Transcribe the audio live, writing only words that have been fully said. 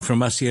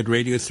From us here at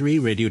Radio 3,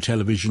 Radio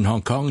Television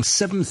Hong Kong,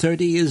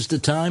 7:30 is the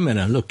time, and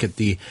a look at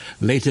the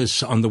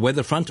latest on the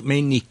weather front.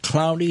 Mainly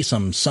cloudy,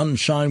 some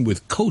sunshine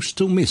with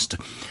coastal mist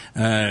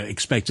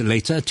expected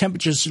later.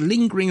 Temperatures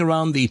lingering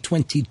around the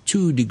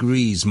 22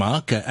 degrees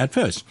mark at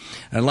first.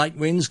 Light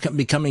winds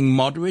becoming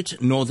moderate,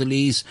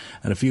 northerlies,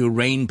 and a few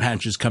rain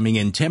patches coming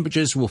in.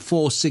 Temperatures will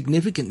fall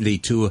significantly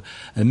to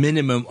a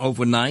minimum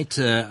overnight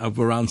of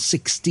around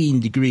 16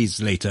 degrees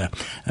later.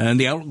 And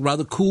the outlook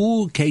rather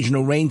cool,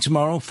 occasional rain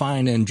tomorrow,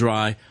 fine and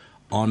dry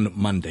on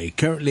Monday.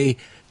 Currently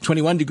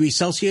 21 degrees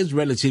Celsius,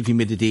 relative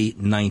humidity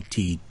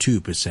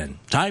 92%.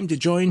 Time to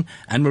join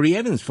Anne-Marie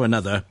Evans for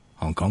another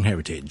Hong Kong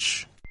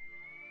Heritage.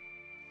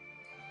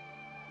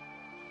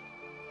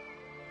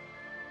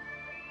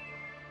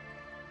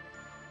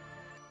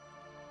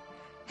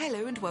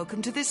 Hello and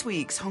welcome to this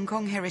week's Hong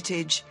Kong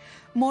Heritage.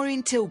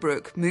 Maureen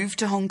Tilbrook moved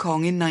to Hong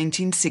Kong in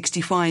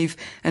 1965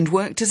 and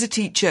worked as a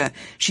teacher.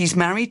 She's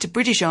married to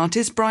British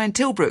artist Brian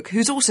Tilbrook,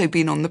 who's also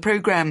been on the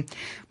programme.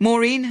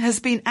 Maureen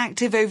has been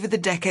active over the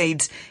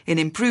decades in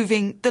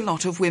improving the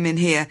lot of women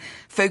here,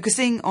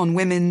 focusing on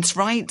women's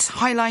rights,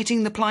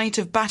 highlighting the plight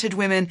of battered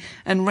women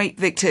and rape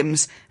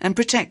victims, and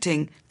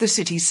protecting the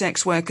city's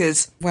sex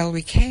workers. Well,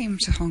 we came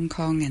to Hong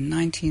Kong in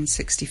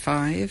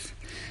 1965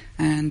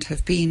 and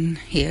have been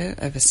here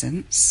ever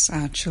since.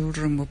 Our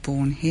children were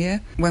born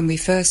here. When we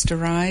first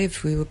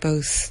arrived, we were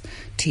both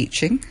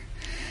teaching,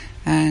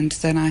 and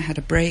then I had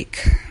a break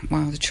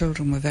while the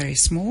children were very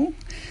small,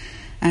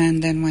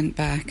 and then went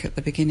back at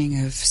the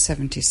beginning of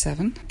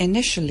 77.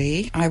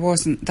 Initially, I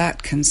wasn't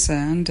that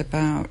concerned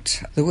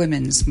about the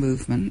women's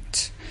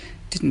movement.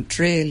 Didn't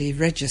really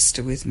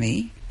register with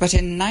me. But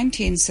in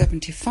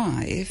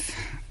 1975,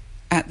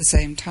 at the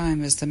same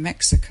time as the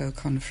Mexico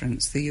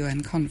conference, the UN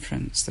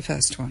conference, the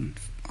first one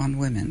on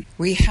women,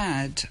 we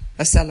had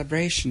a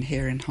celebration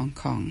here in Hong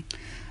Kong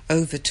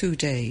over 2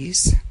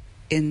 days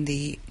in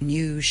the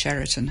new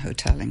Sheraton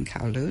Hotel in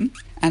Kowloon,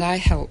 and I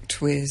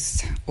helped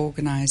with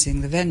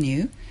organising the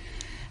venue,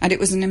 and it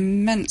was an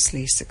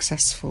immensely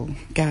successful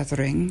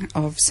gathering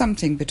of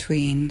something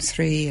between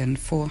 300 and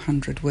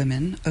 400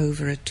 women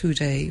over a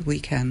 2-day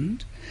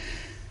weekend.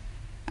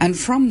 And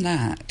from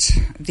that,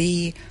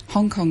 the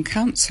Hong Kong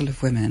Council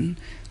of Women,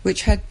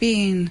 which had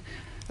been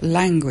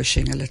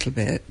languishing a little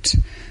bit,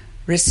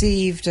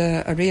 received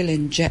a real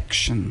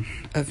injection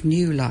of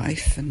new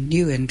life and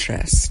new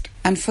interest.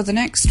 And for the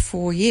next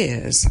 4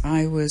 years,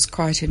 I was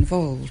quite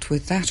involved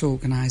with that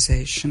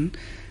organisation.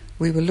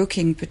 We were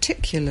looking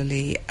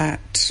particularly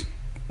at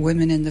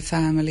women in the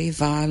family,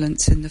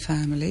 violence in the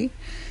family,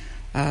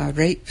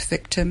 rape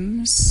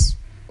victims.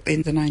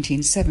 In the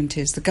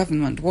 1970s, the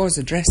government was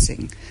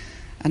addressing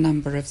a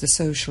number of the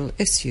social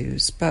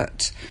issues,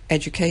 but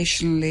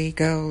educationally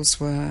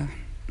girls were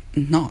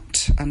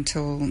not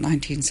until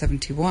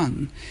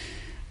 1971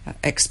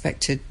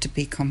 expected to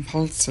be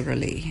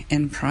compulsorily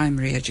in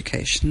primary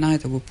education.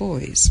 Neither were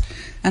boys,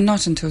 and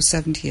not until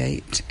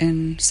 78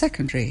 in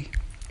secondary.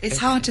 It's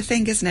hard to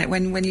think, isn't it,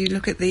 when you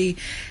look at the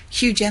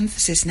huge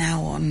emphasis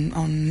now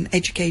on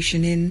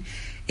education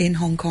in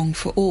Hong Kong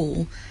for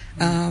all.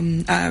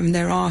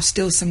 There are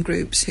still some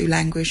groups who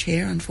languish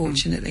here,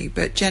 unfortunately,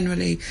 but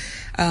generally,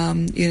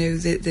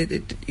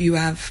 you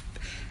have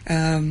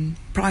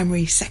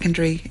primary,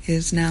 secondary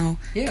is now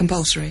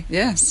compulsory.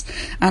 Yes,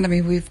 and I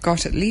mean, we've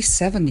got at least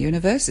 7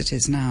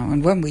 universities now,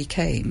 and when we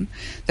came,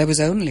 there was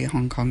only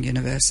Hong Kong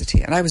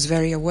University, and I was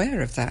very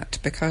aware of that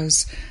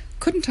because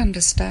couldn't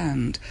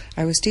understand.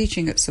 I was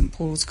teaching at St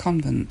Paul's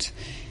Convent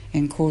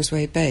in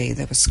Causeway Bay.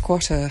 There were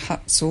squatter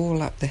huts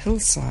all up the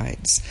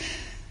hillsides.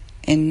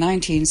 In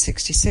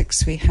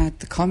 1966, we had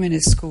the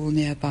communist school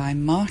nearby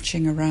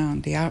marching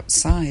around the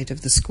outside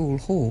of the school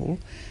hall,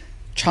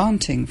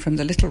 chanting from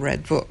the Little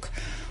Red Book,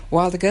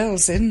 while the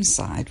girls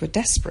inside were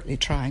desperately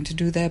trying to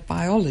do their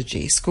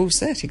biology school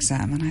cert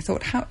exam. And I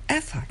thought,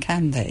 however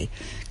can they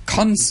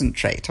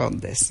concentrate on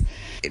this?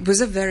 It was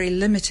a very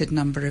limited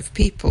number of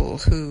people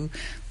who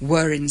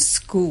were in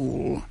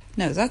school.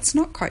 No, that's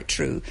not quite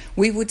true.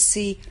 We would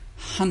see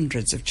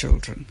hundreds of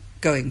children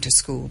going to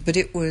school, but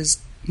it was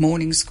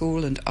morning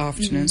school and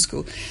afternoon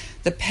school.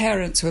 The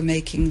parents were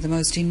making the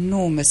most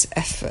enormous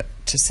effort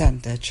to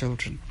send their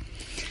children.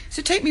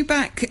 So take me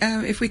back,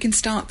 if we can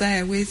start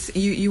there, with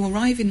you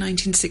arrive in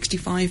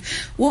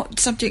 1965.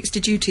 What subjects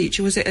did you teach?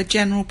 Was it a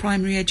general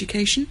primary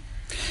education?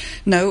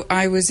 No,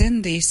 I was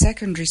in the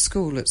secondary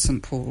school at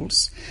St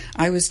Paul's.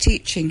 I was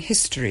teaching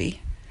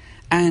history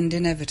and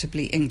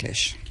inevitably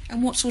English.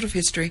 And what sort of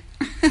history?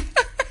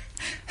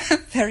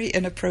 Very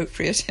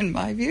inappropriate in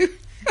my view.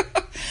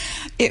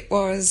 It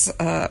was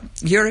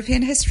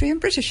European history and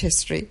British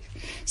history.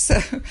 So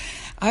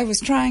I was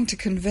trying to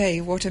convey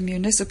what a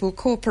municipal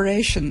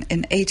corporation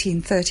in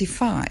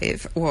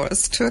 1835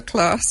 was to a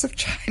class of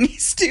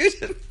Chinese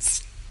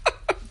students.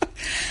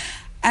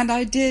 And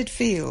I did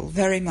feel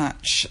very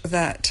much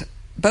that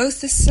both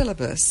the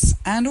syllabus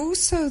and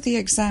also the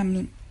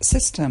exam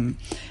system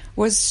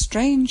was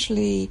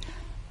strangely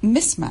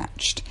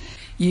mismatched.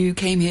 You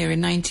came here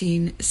in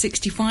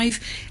 1965.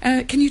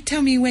 Can you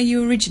tell me where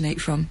you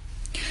originate from?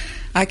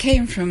 I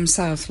came from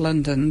South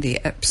London, the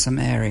Epsom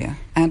area,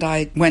 and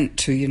I went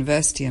to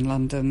university in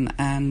London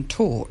and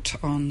taught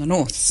on the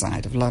north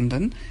side of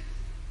London.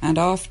 And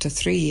after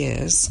 3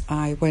 years,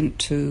 I went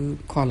to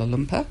Kuala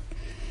Lumpur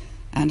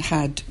and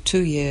had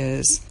 2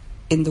 years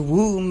in the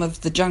womb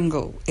of the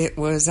jungle. It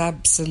was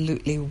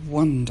absolutely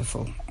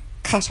wonderful.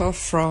 Cut off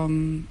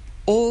from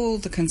all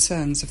the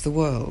concerns of the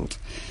world,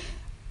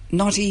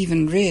 not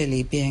even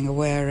really being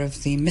aware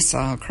of the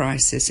missile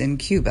crisis in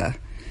Cuba.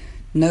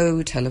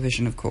 No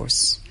television, of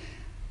course.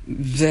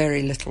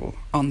 Very little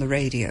on the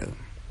radio.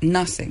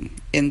 Nothing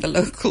in the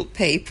local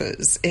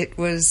papers. It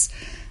was,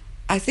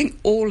 I think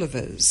all of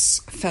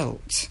us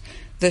felt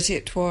that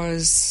it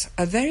was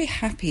a very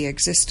happy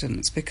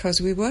existence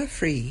because we were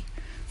free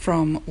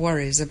from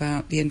worries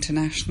about the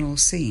international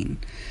scene.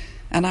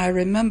 And I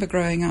remember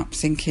growing up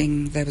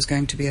thinking there was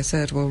going to be a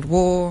Third World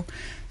War.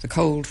 The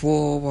Cold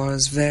War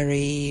was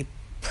very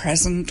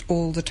present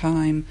all the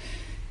time.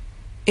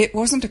 It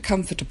wasn't a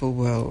comfortable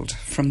world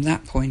from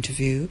that point of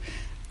view.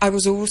 I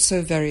was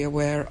also very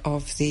aware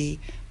of the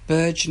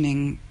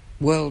burgeoning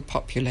world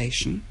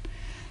population,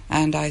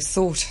 and I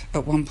thought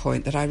at one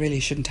point that I really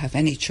shouldn't have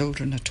any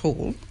children at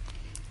all.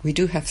 We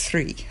do have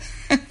 3.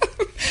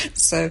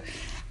 So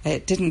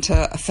it didn't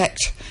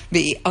affect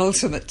me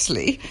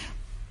ultimately,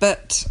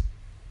 but,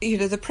 you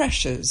know, the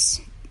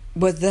pressures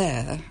were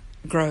there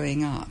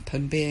growing up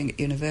and being at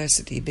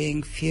university,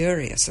 being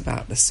furious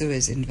about the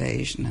Suez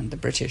invasion and the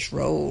British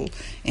role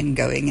in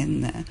going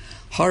in there,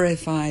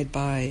 horrified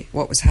by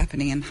what was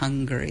happening in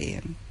Hungary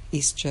and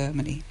East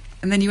Germany.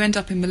 And then you end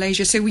up in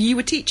Malaysia. So you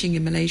were teaching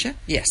in Malaysia?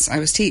 Yes, I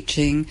was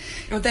teaching.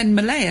 Or then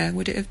Malaya,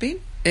 would it have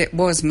been? It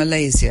was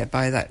Malaysia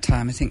by that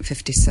time. I think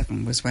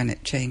 57 was when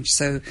it changed.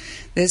 So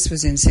this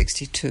was in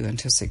 62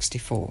 until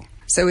 64.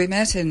 So we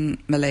met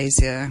in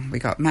Malaysia, we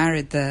got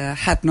married there,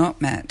 had not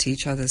met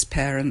each other's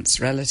parents,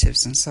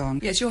 relatives and so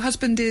on. Yes, your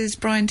husband is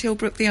Brian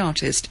Tilbrook, the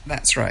artist.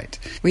 That's right.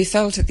 We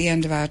felt at the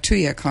end of our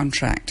 2-year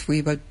contract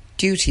we were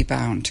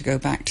duty-bound to go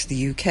back to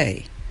the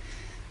UK.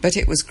 But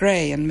it was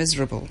grey and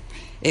miserable.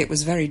 It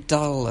was very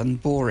dull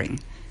and boring.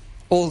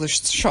 All the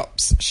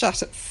shops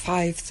shut at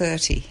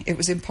 5:30. It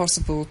was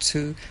impossible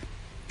to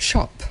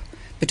shop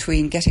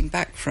between getting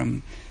back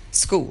from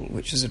school,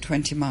 which was a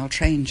 20-mile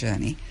train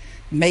journey,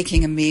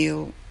 making a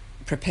meal,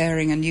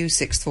 preparing a new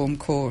sixth form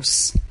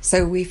course.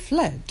 So we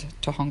fled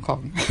to Hong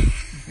Kong,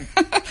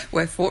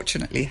 where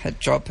fortunately her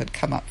job had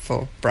come up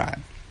for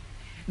Brian.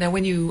 Now,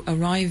 when you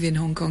arrive in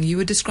Hong Kong, you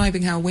were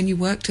describing how when you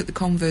worked at the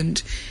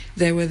convent,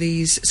 there were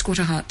these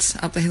squatter huts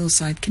up the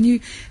hillside. Can you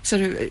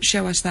sort of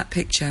show us that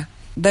picture?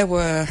 There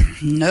were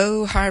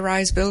no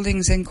high-rise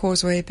buildings in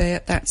Causeway Bay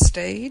at that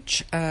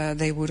stage.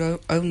 They would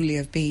only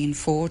have been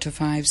 4 to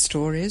 5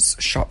 stories,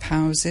 shop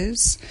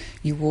houses.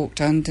 You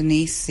walked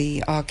underneath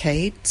the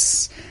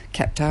arcades,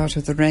 kept out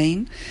of the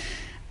rain,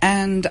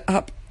 and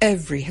up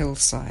every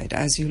hillside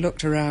as you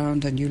looked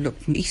around and you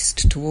looked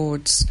east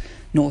towards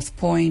North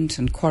Point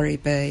and Quarry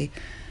Bay,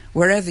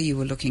 wherever you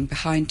were looking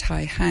behind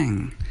Tai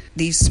Hang.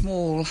 These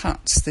small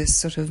huts, this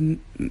sort of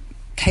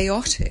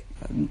chaotic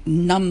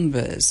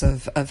numbers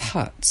of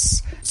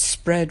huts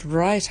spread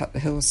right up the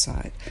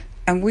hillside.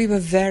 And we were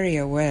very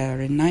aware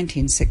in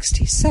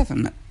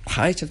 1967, at the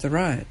height of the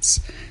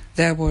riots,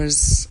 there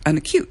was an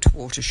acute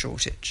water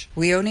shortage.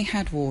 We only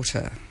had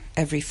water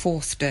every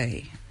 4th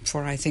day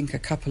for, I think, a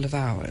couple of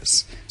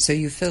hours. So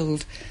you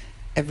filled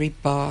every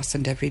bath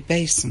and every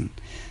basin.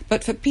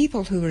 But for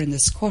people who were in the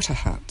squatter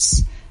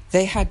huts,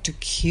 they had to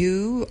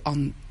queue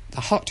on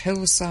the hot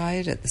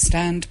hillside at the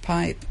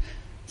standpipe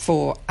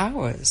for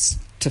hours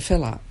to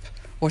fill up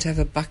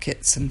whatever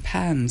buckets and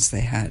pans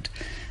they had.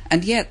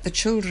 And yet the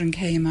children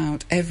came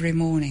out every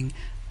morning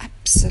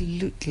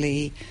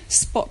absolutely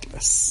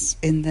spotless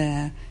in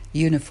their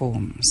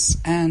uniforms.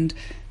 And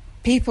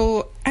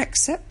people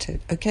accepted,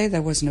 okay,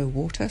 there was no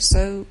water,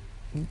 so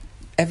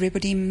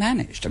everybody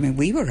managed. I mean,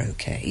 we were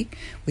okay.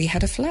 We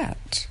had a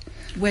flat.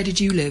 Where did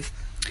you live?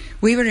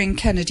 We were in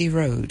Kennedy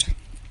Road,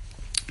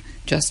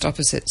 just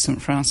opposite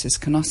St Francis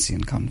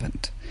Canossian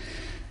Convent.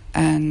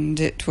 And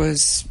it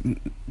was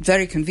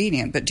very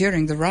convenient. But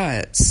during the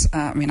riots,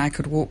 I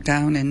could walk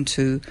down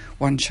into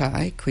Wan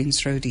Chai,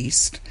 Queen's Road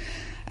East,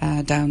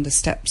 down the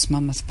steps,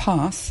 Monmouth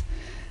Path,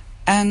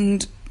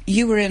 and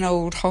you were in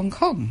old Hong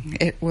Kong.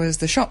 It was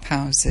the shop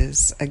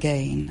houses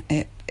again.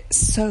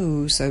 It's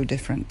so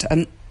different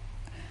and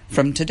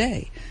from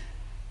today.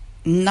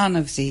 None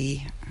of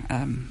the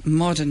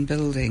modern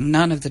building,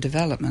 none of the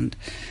development.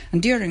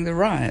 And during the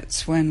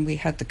riots, when we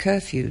had the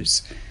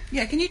curfews...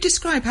 Yeah, can you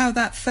describe how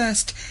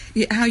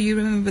you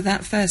remember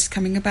that first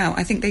coming about?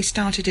 I think they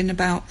started in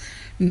about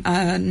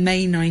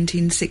May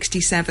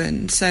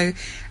 1967. So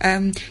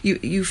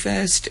you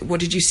first, what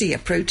did you see, a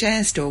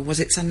protest, or was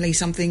it suddenly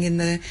something in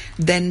the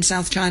then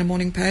South China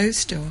Morning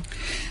Post? Or?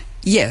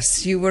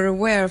 Yes, you were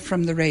aware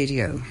from the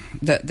radio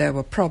that there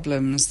were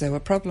problems. There were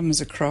problems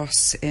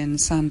across in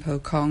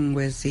Sanpo Kong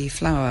with the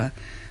flour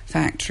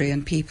factory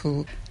and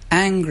people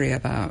angry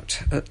about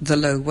the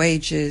low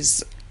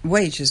wages,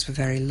 wages were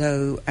very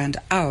low and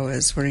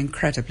hours were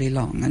incredibly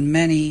long, and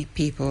many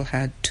people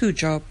had 2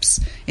 jobs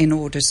in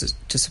order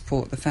to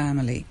support the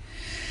family.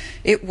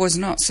 It was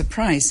not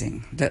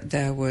surprising that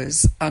there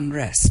was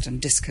unrest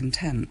and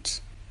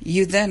discontent.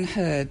 You then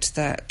heard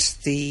that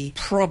the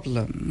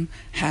problem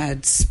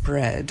had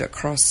spread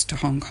across to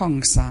Hong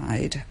Kong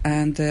side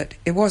and that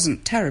it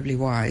wasn't terribly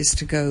wise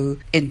to go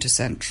into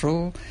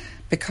Central,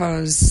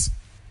 because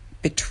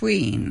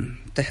between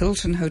the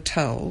Hilton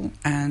Hotel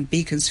and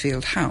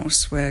Beaconsfield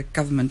House, where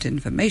Government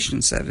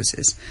Information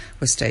Services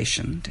were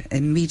stationed,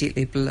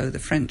 immediately below the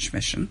French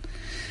mission,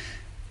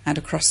 and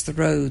across the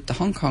road the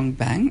Hong Kong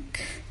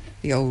Bank,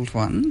 the old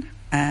one,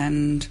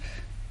 and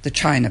the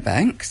China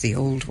Bank, the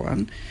old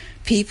one,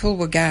 people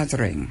were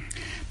gathering,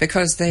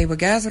 because they were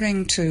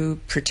gathering to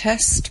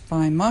protest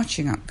by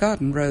marching up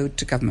Garden Road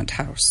to Government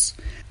House.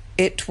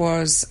 It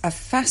was a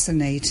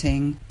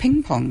fascinating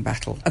ping-pong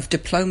battle of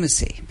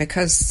diplomacy,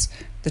 because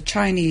the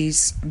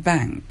Chinese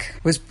bank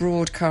was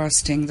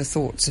broadcasting the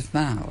thoughts of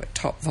Mao at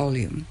top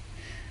volume,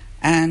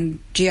 and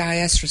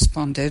GIS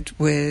responded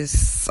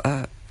with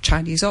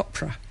Chinese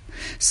opera.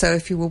 So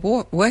if you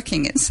were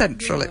working in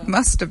Central, it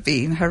must have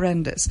been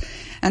horrendous.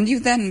 And you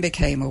then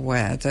became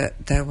aware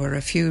that there were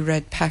a few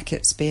red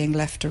packets being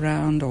left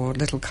around, or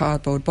little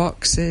cardboard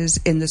boxes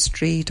in the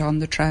street, on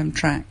the tram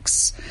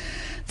tracks.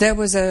 There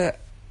was a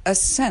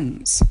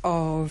sense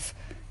of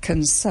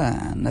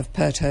concern, of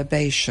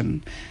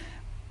perturbation.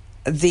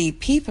 The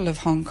people of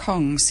Hong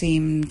Kong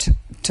seemed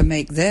to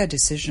make their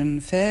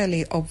decision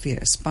fairly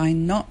obvious by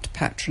not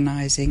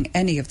patronising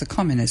any of the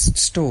communist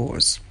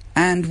stores.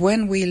 And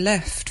when we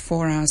left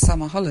for our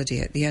summer holiday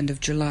at the end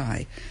of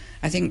July,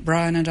 I think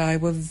Brian and I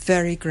were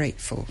very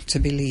grateful to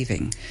be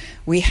leaving.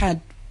 We had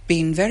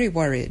been very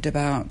worried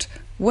about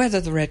whether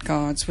the Red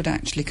Guards would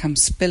actually come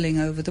spilling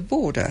over the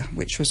border,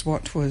 which was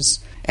what was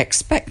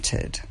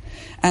expected.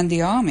 And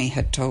the army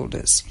had told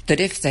us that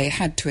if they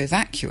had to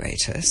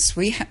evacuate us,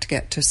 we had to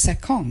get to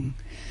Sekong.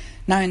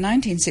 Now, in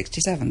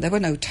 1967, there were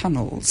no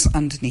tunnels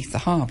underneath the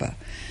harbour.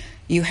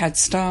 You had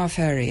Star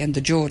Ferry and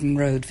the Jordan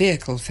Road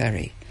vehicle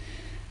ferry.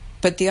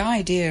 But the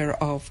idea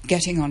of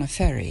getting on a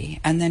ferry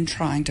and then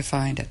trying to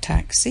find a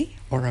taxi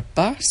or a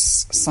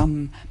bus,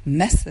 some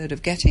method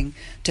of getting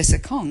to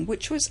Sekong,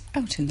 which was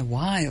out in the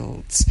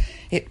wilds.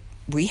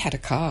 We had a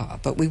car,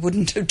 but we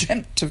wouldn't have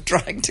dreamt of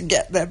trying to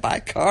get there by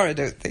car, I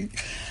don't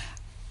think.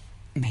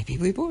 Maybe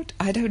we would,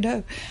 I don't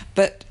know.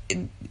 But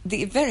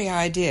the very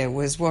idea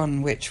was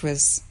one which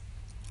was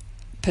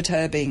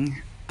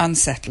perturbing,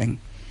 unsettling.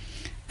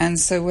 And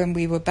so when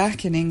we were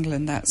back in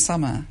England that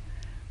summer,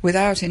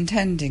 without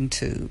intending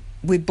to,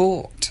 we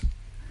bought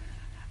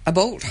a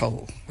bolt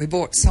hole. We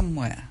bought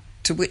somewhere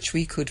to which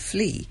we could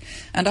flee.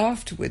 And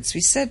afterwards we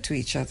said to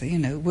each other,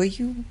 were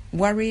you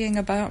worrying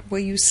about, were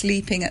you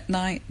sleeping at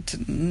night?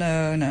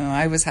 No,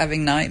 I was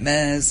having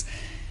nightmares.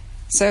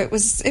 So it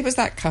was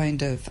that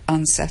kind of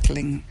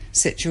unsettling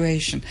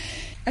situation.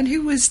 And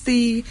who was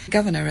the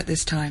governor at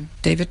this time?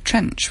 David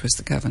Trench was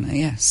the governor,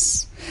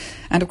 yes.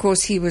 And of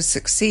course he was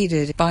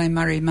succeeded by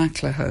Murray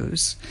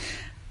MacLehose.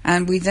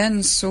 And we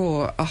then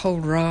saw a whole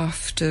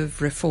raft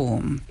of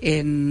reform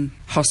in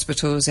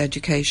hospitals,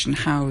 education,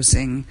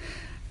 housing,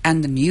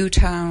 and the new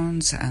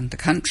towns and the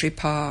country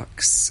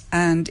parks.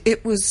 And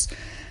it was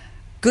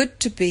good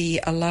to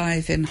be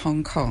alive in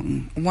Hong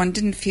Kong. One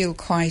didn't feel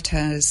quite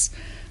as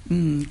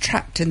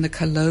trapped in the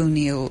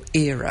colonial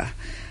era.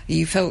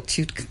 You felt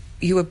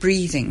you were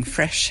breathing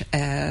fresh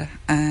air,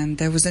 and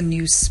there was a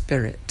new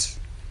spirit.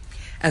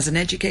 As an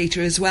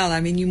educator as well, I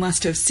mean, you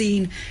must have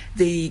seen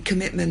the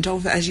commitment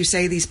of, as you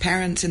say, these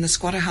parents in the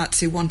squatter huts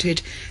who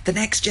wanted the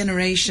next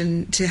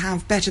generation to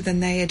have better than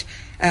they had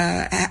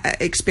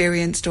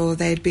experienced or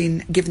they had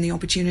been given the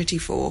opportunity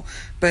for.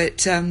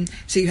 But so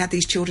you had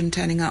these children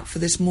turning up for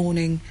this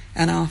morning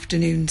and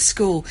afternoon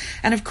school.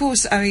 And of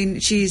course, I mean,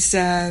 she's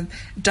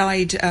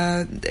died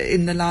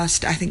in the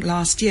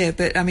last year,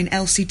 but I mean,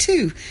 Elsie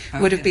too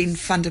would have been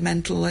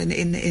fundamental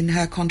in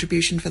her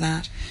contribution for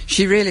that.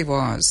 She really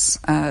was.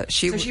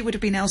 So she would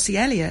have been Elsie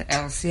Elliot.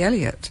 Elsie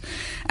Elliot.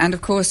 And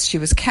of course she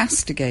was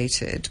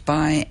castigated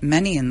by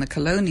many in the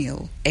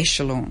colonial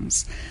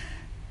echelons.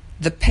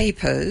 The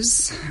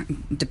papers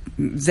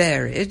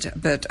varied,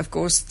 but of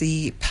course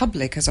the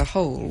public as a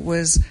whole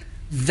was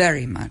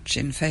very much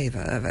in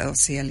favour of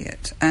Elsie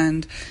Elliot.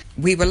 And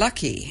we were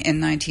lucky in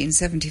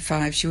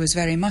 1975 she was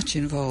very much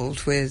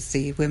involved with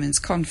the Women's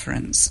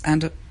Conference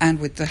and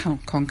with the Hong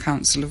Kong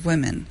Council of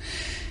Women.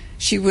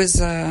 She was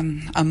a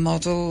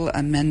model,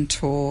 a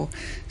mentor,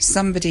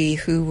 somebody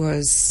who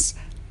was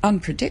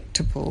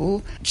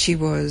unpredictable. She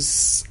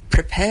was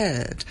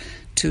prepared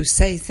to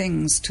say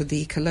things to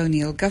the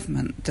colonial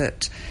government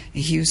that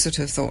you sort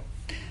of thought,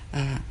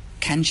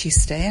 can she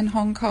stay in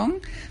Hong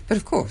Kong? But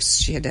of course,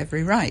 she had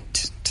every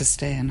right to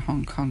stay in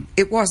Hong Kong.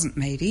 It wasn't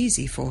made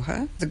easy for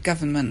her. The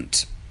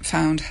government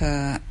found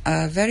her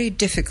a very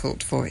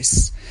difficult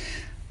voice.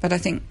 But I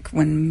think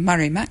when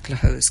Murray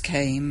MacLehose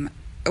came,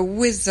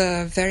 with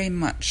a very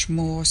much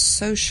more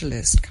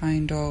socialist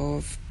kind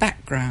of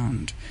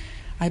background,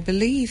 I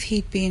believe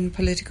he'd been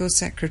political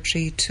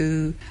secretary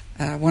to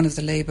one of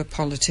the Labour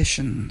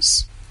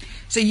politicians.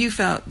 So you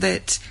felt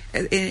that,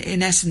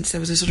 in essence,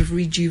 there was a sort of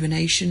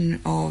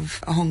rejuvenation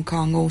of Hong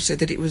Kong also,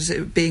 that it was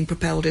being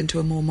propelled into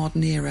a more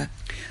modern era?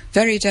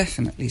 Very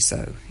definitely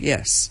so,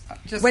 yes.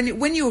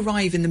 When you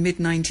arrive in the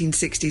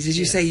mid-1960s, as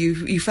you say,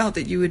 you felt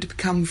that you had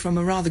come from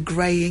a rather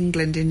grey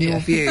England in your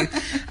view,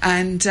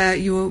 and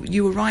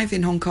you arrive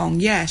in Hong Kong.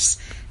 Yes,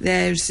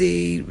 there's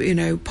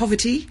the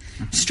poverty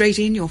straight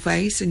in your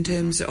face in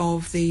terms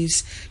of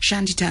these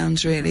shanty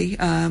towns, really,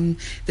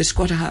 the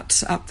squatter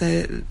huts up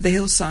the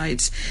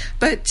hillsides.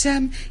 But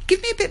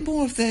give me a bit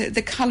more of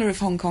the colour of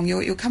Hong Kong.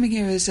 You're coming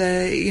here as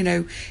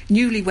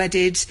newly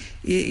wedded.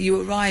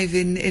 You arrive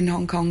in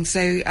Hong Kong.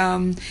 So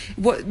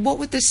what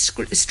would the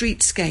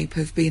streetscape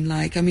have been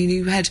like? I mean,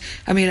 you had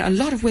a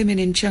lot of women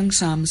in cheong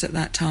sams at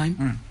that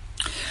time.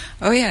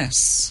 Oh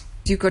yes.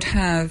 You could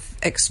have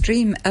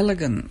extreme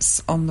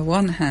elegance on the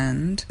one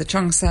hand. The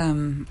cheong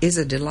sam is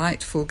a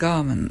delightful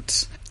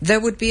garment. There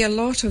would be a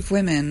lot of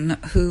women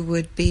who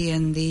would be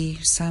in the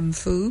sam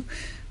fu,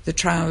 the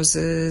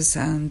trousers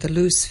and the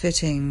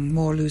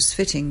more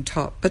loose-fitting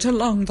top, but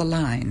along the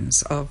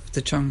lines of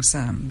the cheong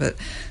sam, but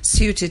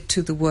suited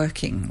to the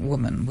working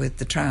woman with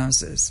the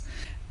trousers.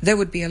 There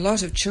would be a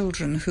lot of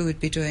children who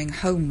would be doing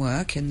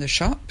homework in the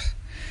shop.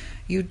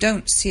 You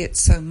don't see it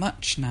so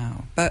much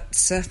now, but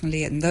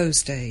certainly in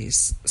those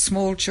days,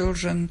 small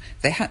children,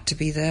 they had to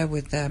be there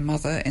with their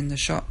mother in the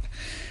shop,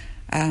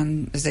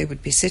 and they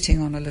would be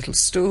sitting on a little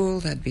stool,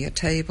 there'd be a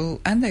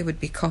table, and they would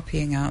be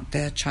copying out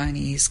their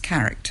Chinese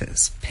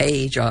characters,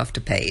 page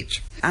after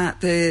page. At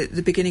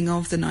the beginning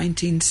of the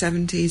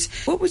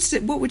 1970s,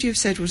 what would you have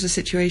said was the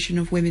situation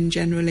of women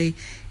generally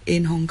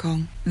in Hong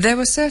Kong? There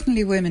were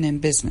certainly women in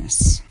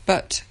business,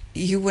 but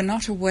you were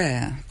not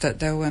aware that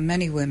there were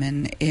many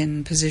women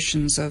in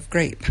positions of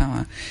great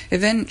power.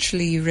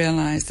 Eventually you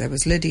realised there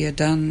was Lydia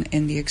Dunn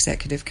in the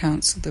Executive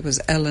Council, there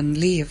was Ellen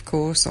Lee, of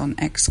course, on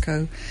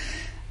EXCO.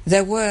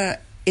 There were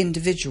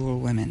individual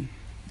women,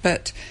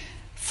 but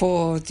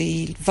for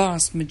the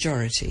vast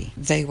majority,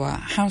 they were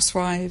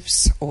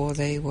housewives or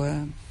they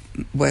were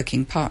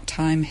working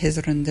part-time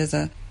hither and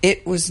thither.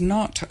 It was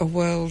not a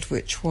world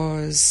which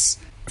was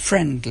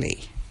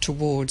friendly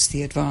towards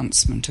the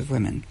advancement of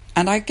women.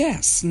 And I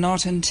guess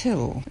not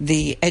until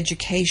the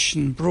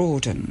education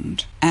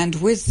broadened, and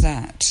with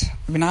that,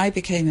 when I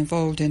became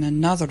involved in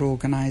another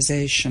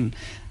organisation,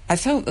 I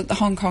felt that the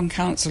Hong Kong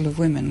Council of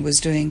Women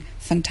was doing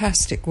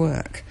fantastic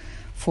work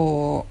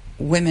for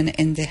women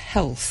in the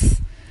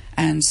health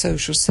and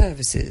social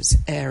services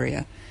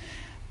area.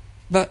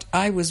 But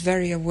I was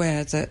very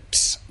aware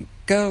that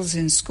girls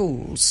in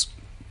schools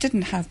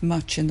didn't have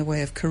much in the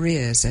way of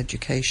careers,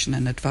 education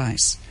and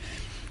advice.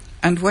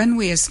 And when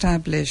we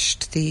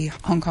established the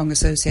Hong Kong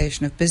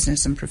Association of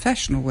Business and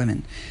Professional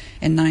Women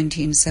in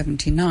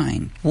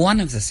 1979, one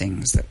of the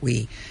things that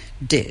we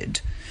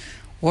did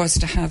was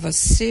to have a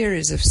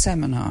series of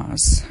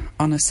seminars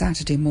on a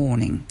Saturday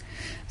morning.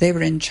 They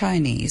were in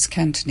Chinese,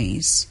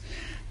 Cantonese.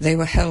 They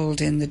were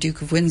held in the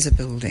Duke of Windsor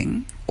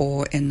building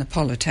or in the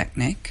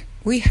Polytechnic.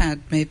 We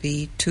had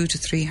maybe 200 to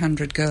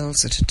 300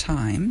 girls at a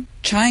time.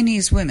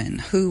 Chinese women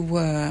who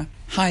were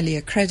highly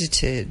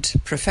accredited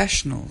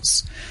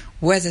professionals,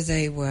 whether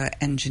they were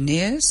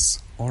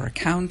engineers or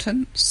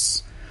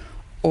accountants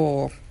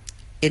or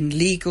in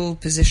legal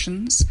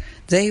positions,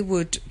 they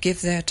would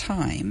give their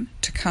time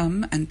to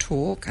come and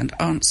talk and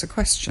answer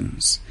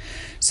questions.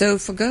 So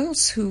for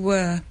girls who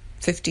were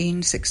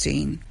 15,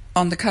 16,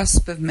 on the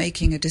cusp of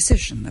making a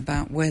decision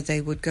about where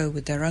they would go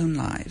with their own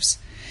lives,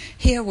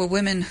 here were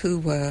women who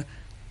were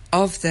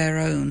of their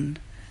own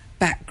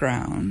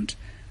background,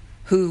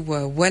 who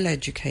were well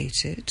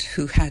educated,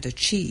 who had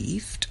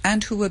achieved,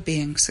 and who were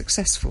being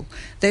successful.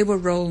 They were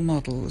role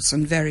models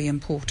and very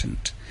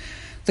important.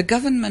 The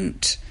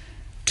government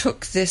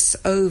took this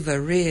over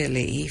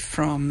really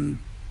from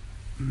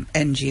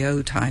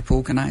NGO-type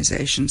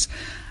organisations,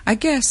 I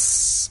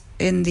guess,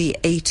 in the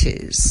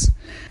 80s.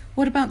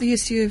 What about the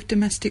issue of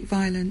domestic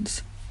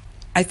violence?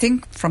 I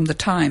think from the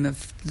time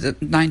of the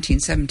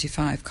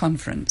 1975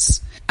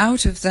 conference,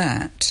 out of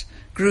that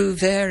grew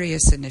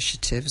various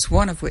initiatives,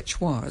 one of which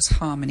was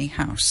Harmony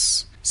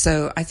House.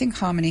 So I think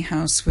Harmony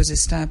House was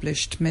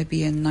established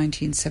maybe in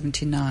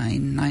 1979,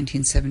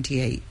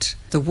 1978.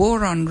 The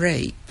War on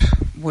Rape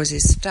was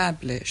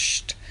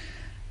established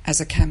as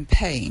a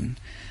campaign,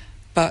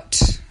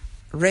 but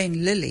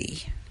Rain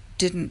Lily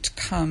didn't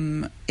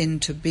come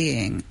into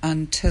being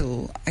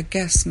until, I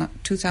guess,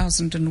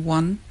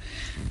 2001.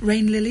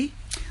 Rain Lily?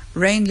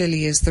 Rain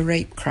Lily is the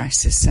Rape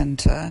Crisis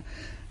Centre,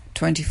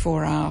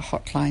 24-hour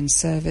hotline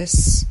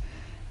service,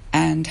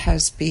 and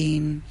has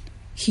been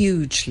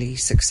hugely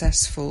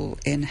successful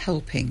in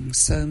helping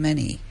so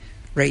many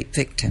rape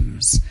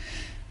victims,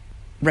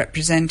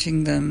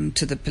 representing them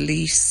to the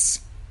police,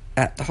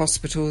 at the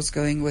hospitals,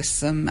 going with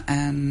them,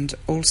 and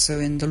also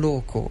in the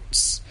law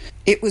courts.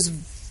 It was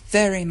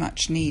very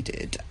much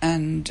needed,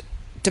 and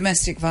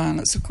domestic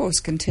violence, of course,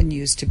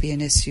 continues to be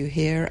an issue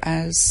here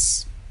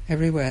as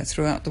everywhere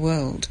throughout the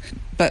world.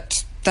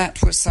 But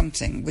that was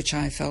something which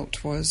I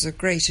felt was a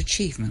great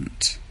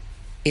achievement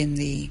in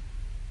the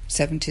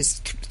 70s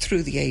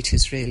through the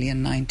 80s really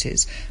and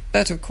 90s.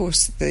 But of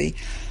course the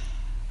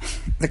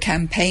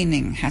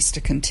campaigning has to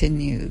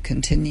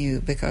continue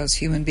because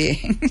human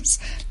beings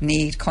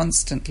need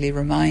constantly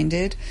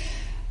reminded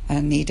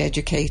and need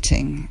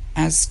educating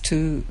as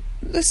to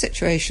the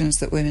situations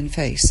that women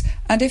face.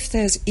 And if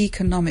there's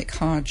economic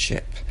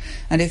hardship,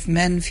 and if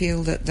men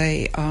feel that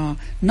they are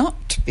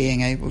not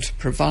being able to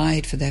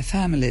provide for their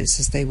families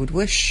as they would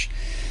wish,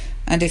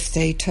 and if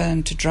they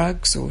turn to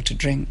drugs or to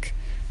drink,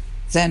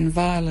 then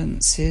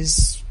violence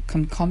is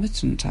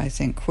concomitant, I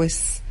think,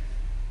 with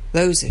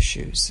those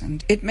issues.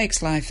 And it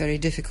makes life very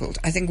difficult.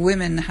 I think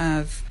women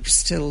have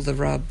still the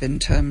rub in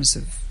terms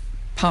of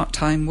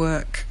part-time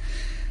work.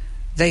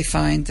 They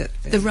find that...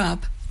 The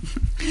rub?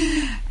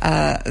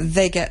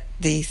 They get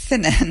the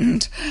thin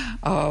end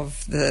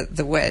of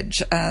the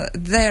wedge.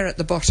 They're at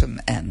the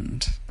bottom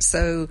end.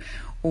 So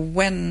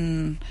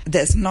when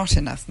there's not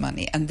enough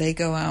money and they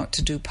go out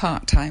to do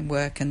part-time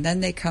work and then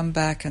they come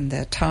back and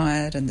they're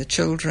tired and the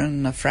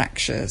children are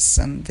fractious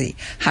and the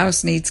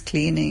house needs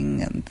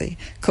cleaning and the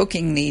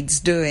cooking needs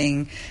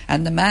doing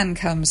and the man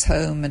comes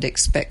home and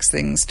expects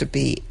things to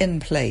be in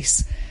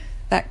place,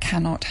 that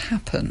cannot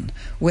happen.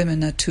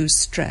 Women are too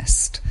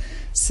stressed.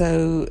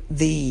 So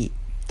the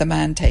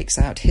man takes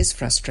out his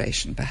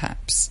frustration,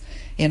 perhaps,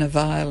 in a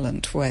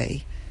violent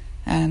way.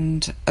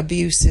 And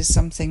abuse is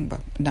something,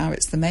 well, now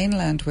it's the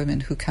mainland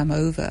women who come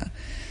over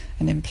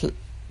and in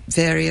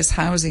various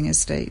housing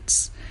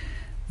estates.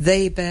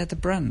 They bear the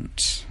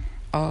brunt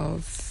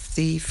of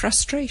the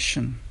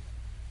frustration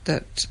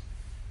that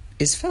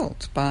is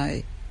felt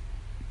by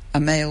a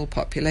male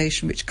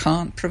population which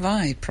can't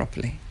provide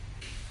properly.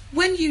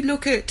 When you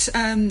look at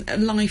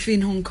life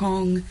in Hong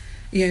Kong,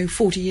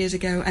 40 years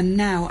ago and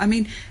now, I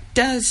mean,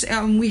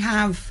 we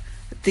have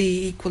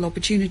the Equal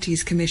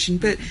Opportunities Commission,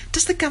 but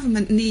does the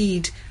government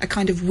need a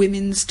kind of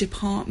women's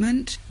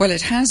department? Well,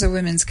 it has a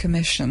women's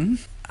commission.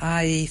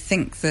 I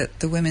think that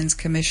the Women's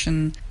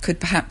Commission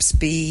could perhaps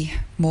be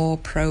more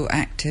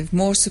proactive,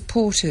 more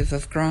supportive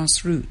of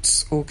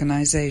grassroots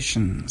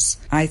organisations.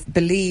 I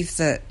believe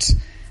that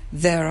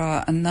there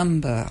are a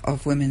number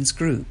of women's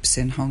groups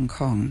in Hong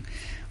Kong,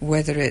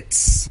 whether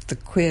it's the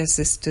Queer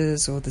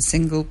Sisters or the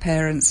Single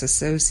Parents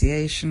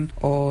Association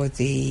or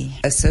the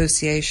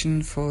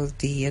Association for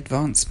the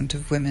Advancement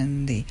of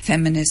Women, the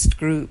feminist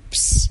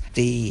groups,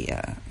 the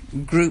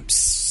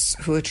groups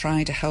who are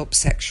trying to help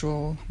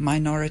sexual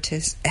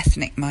minorities,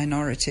 ethnic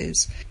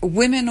minorities.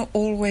 Women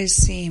always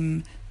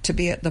seem to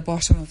be at the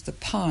bottom of the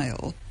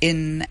pile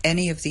in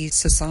any of these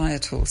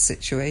societal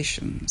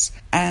situations,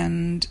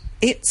 and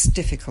it's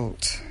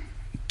difficult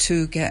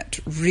to get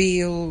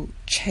real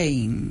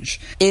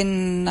change.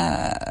 In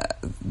the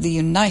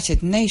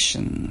United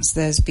Nations,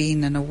 there's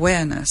been an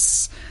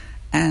awareness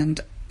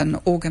and an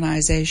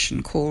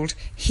organisation called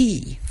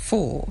He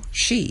for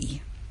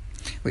She,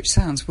 which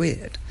sounds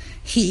weird.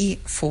 He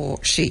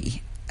for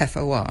She,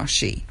 F-O-R,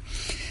 she.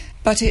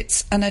 But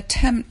it's an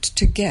attempt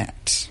to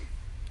get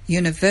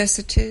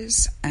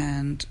universities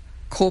and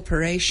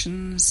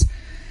corporations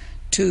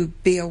to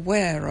be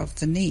aware of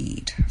the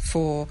need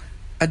for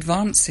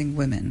advancing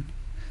women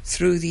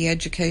through the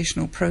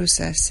educational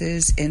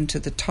processes into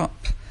the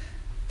top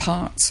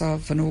parts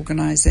of an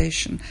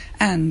organisation,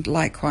 and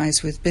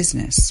likewise with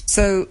business.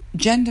 So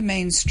gender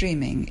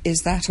mainstreaming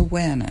is that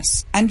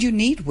awareness. And you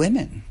need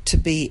women to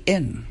be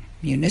in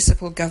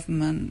municipal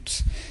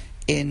government,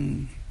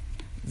 in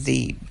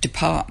the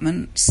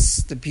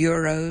departments, the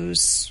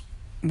bureaus,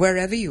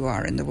 wherever you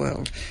are in the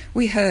world.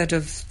 We heard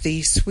of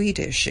the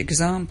Swedish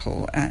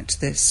example at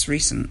this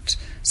recent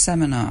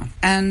seminar,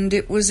 and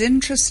it was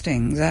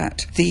interesting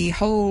that the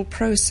whole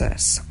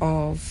process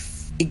of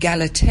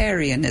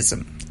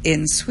egalitarianism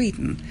in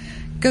Sweden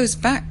goes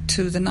back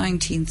to the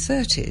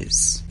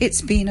 1930s.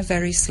 It's been a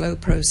very slow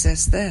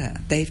process there.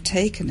 They've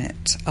taken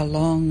it a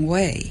long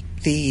way.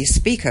 The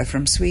speaker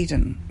from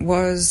Sweden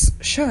was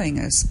showing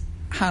us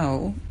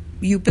how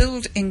you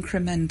build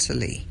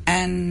incrementally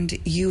and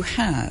you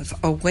have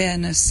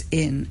awareness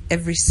in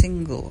every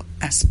single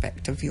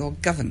aspect of your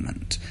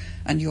government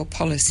and your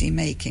policy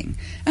making,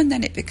 and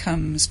then it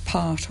becomes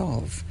part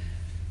of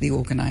the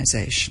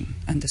organisation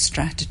and the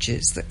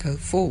strategies that go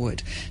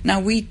forward. Now,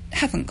 we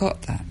haven't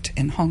got that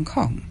in Hong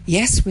Kong.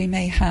 Yes, we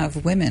may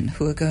have women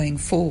who are going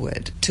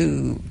forward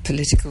to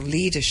political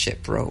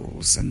leadership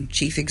roles and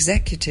chief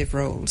executive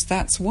roles.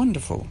 That's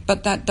wonderful.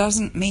 But that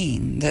doesn't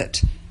mean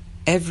that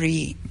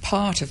every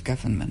part of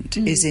government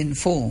is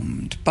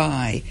informed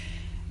by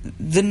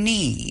the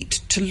need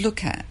to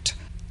look at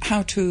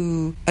how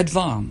to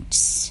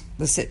advance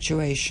the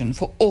situation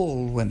for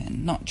all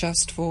women, not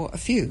just for a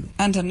few.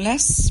 And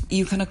unless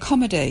you can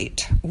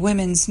accommodate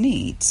women's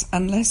needs,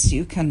 unless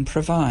you can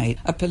provide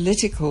a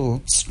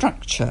political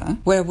structure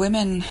where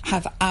women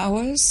have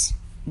hours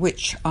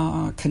which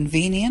are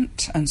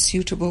convenient and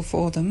suitable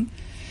for them,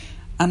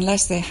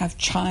 unless they have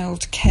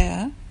child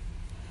care,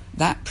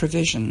 that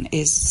provision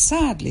is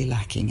sadly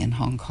lacking in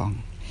Hong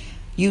Kong.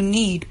 You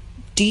need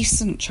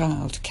decent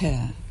child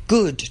care,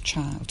 good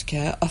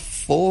childcare,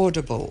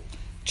 affordable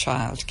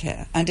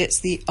childcare. And it's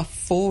the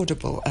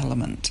affordable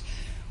element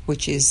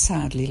which is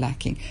sadly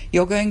lacking.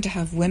 You're going to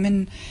have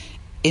women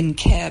in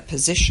care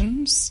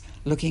positions,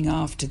 looking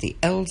after the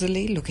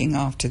elderly, looking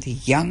after the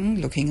young,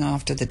 looking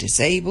after the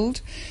disabled.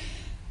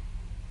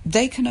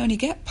 They can only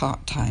get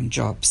part-time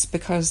jobs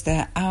because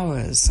their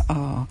hours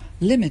are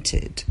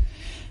limited.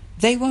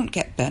 They won't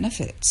get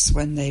benefits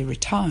when they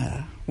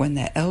retire, when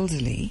they're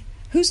elderly.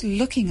 Who's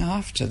looking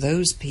after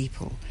those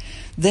people?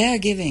 They're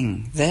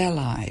giving their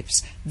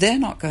lives. They're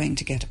not going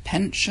to get a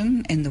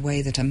pension in the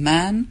way that a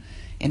man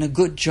in a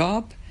good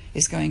job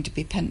is going to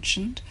be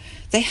pensioned.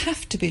 They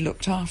have to be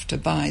looked after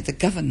by the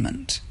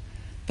government,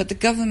 but the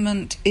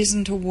government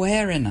isn't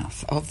aware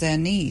enough of their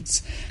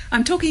needs.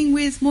 I'm talking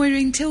with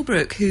Maureen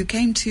Tilbrook, who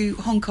came to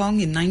Hong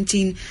Kong in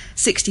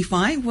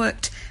 1965,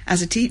 worked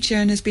as a teacher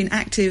and has been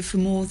active for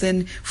more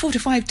than 4 to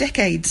 5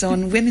 decades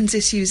on women's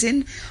issues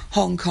in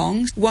Hong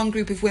Kong. One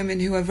group of women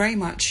who are very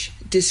much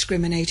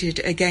discriminated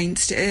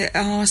against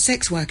are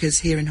sex workers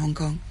here in Hong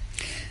Kong.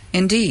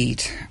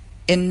 Indeed.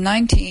 In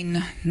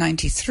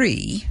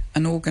 1993,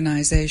 an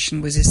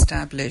organisation was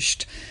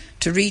established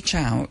to reach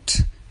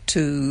out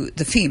to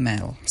the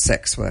female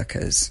sex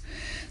workers.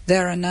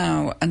 There are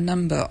now a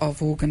number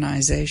of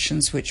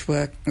organisations which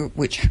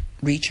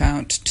reach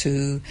out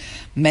to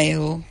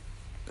male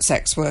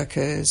sex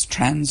workers,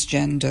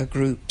 transgender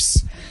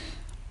groups,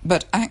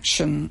 but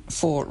Action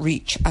for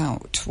Reach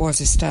Out was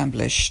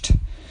established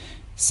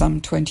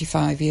some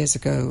 25 years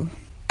ago,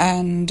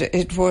 and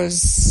it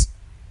was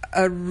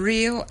a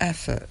real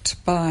effort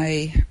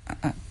by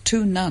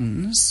 2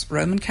 nuns,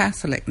 Roman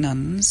Catholic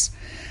nuns,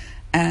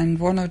 and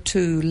 1 or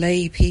 2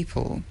 lay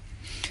people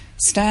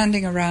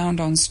standing around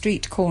on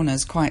street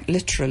corners, quite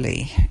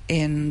literally,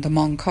 in the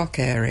Mong Kok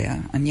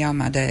area and Yau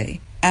Ma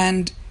Tei,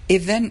 and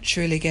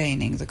eventually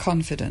gaining the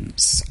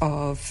confidence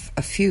of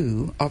a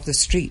few of the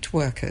street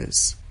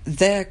workers.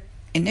 Their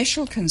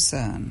initial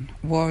concern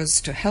was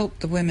to help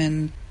the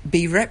women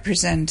be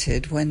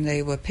represented when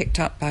they were picked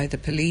up by the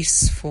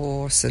police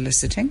for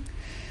soliciting.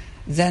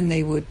 Then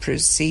they would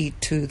proceed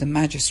to the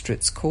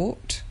magistrate's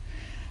court.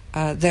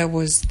 There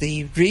was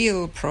the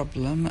real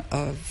problem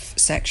of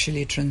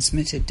sexually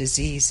transmitted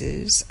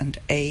diseases and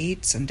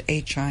AIDS and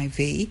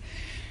HIV.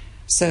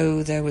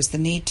 So there was the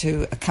need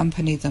to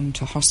accompany them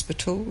to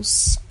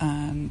hospitals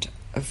and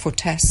for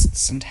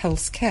tests and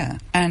health care.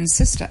 And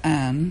Sister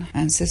Anne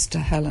and Sister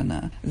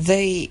Helena,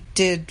 they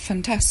did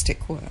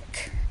fantastic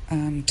work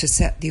to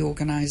set the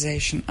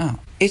organisation up.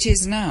 It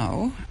is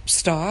now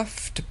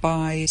staffed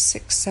by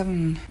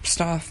 6-7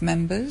 staff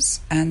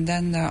members, and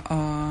then there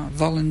are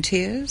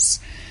volunteers.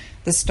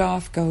 The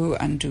staff go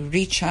and do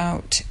reach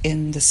out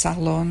in the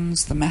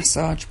salons, the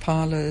massage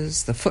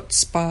parlours, the foot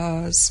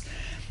spas.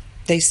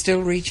 They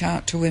still reach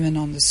out to women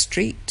on the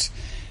street.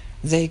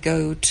 They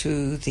go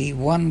to the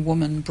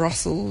one-woman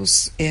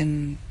brothels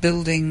in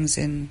buildings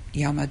in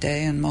Yau Ma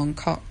Tei and Mong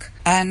Kok.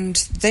 And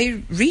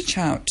they reach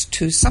out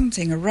to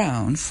something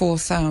around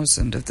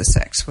 4,000 of the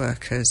sex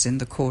workers in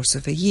the course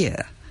of a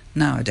year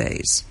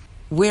nowadays.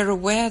 We're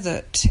aware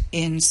that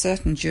in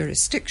certain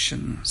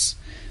jurisdictions,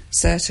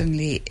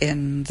 certainly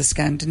in the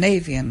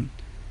Scandinavian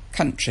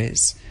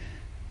countries,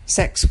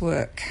 sex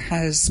work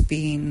has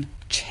been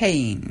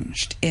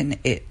changed in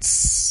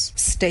its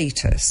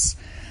status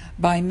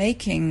by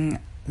making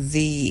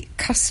the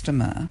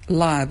customer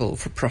liable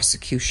for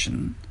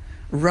prosecution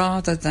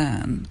rather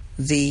than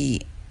the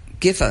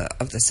giver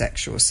of the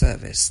sexual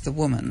service, the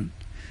woman,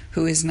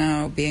 who is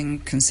now being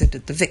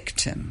considered the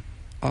victim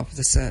of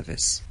the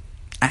service.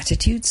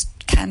 Attitudes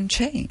can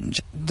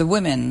change. The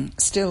women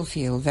still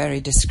feel very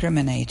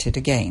discriminated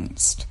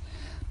against,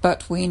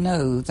 but we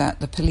know that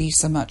the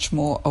police are much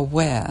more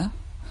aware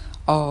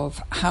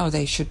of how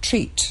they should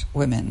treat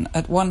women.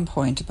 At one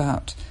point,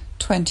 about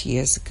 20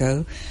 years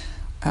ago,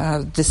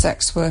 the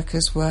sex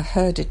workers were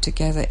herded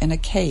together in a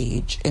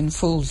cage in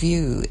full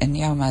view in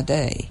Yau Ma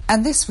Tei.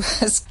 And this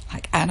was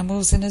like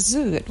animals in a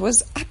zoo. It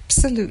was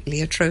absolutely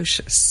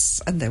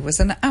atrocious, and there was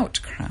an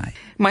outcry.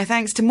 My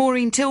thanks to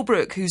Maureen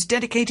Tilbrook, who's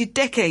dedicated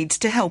decades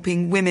to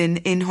helping women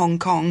in Hong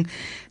Kong.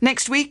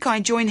 Next week, I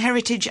join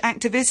heritage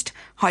activist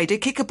Haida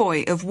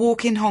Kikaboy of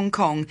Walk in Hong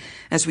Kong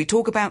as we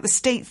talk about the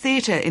State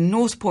Theatre in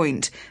North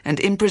Point and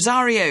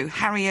impresario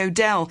Harry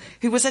O'Dell,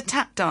 who was a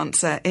tap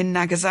dancer in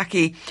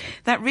Nagasaki.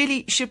 That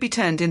really should be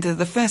turned into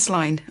the first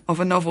line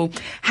of a novel.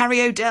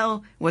 Harry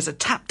O'Dell was a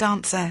tap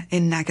dancer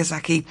in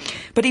Nagasaki,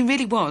 but he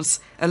really was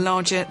a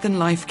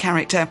larger-than-life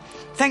character.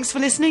 Thanks for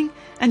listening,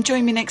 and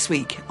join me next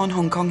week on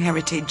Hong Kong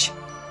Heritage.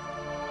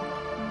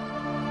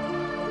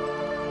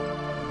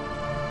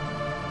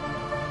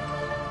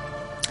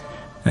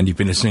 And you've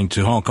been listening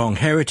to Hong Kong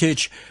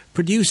Heritage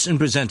Produced and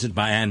presented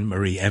by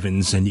Anne-Marie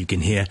Evans, and you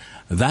can hear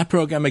that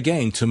program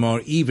again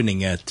tomorrow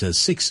evening at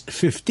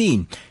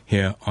 6:15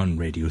 here on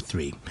Radio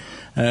 3.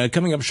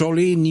 Coming up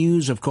shortly,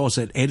 news, of course,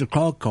 at 8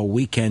 o'clock, or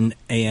weekend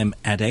AM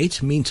at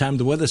 8. Meantime,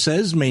 the weather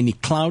says mainly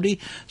cloudy,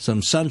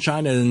 some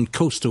sunshine and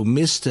coastal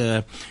mist,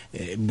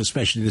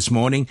 especially this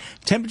morning.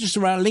 Temperatures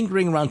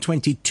lingering around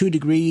 22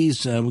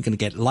 degrees. We're going to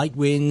get light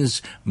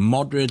winds,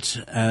 moderate,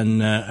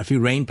 and a few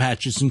rain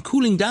patches, and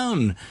cooling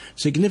down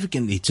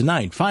significantly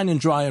tonight. Fine and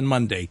dry on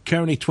Monday.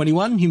 Currently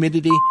 21,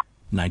 humidity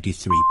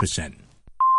 93%.